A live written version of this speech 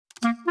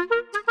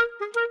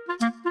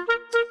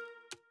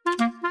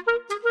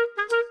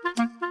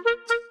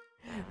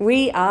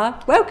We are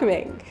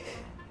welcoming.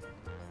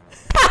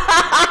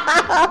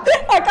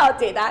 I can't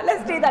do that.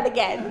 Let's do that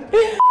again.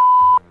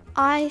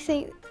 I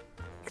think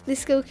the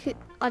school could,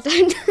 I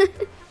don't know.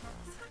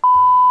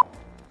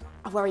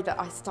 I'm worried that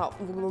I start.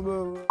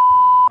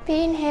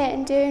 Being here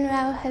and doing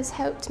well has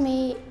helped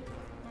me.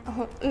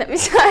 Oh, let me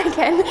try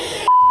again.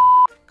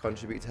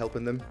 Contribute to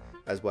helping them,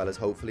 as well as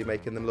hopefully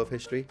making them love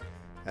history.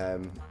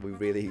 We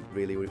really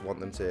want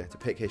them to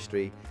pick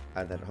history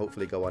and then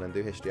hopefully go on and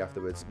do history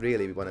afterwards.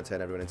 Really, we want to turn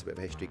everyone into a bit of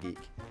a history geek.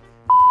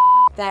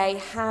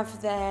 They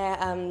have their,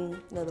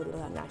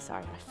 no,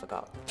 sorry, I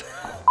forgot.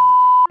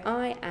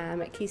 I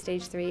am at Key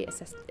Stage 3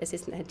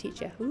 Assistant Head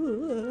Teacher.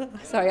 Ooh,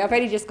 sorry, I've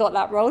only just got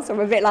that role, so I'm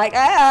a bit like,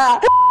 ah!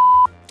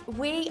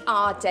 We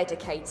are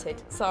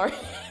dedicated, sorry. I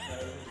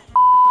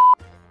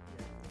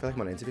feel like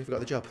I'm on an interview, forgot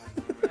the job.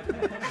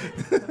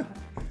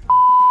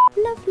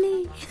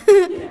 Lovely.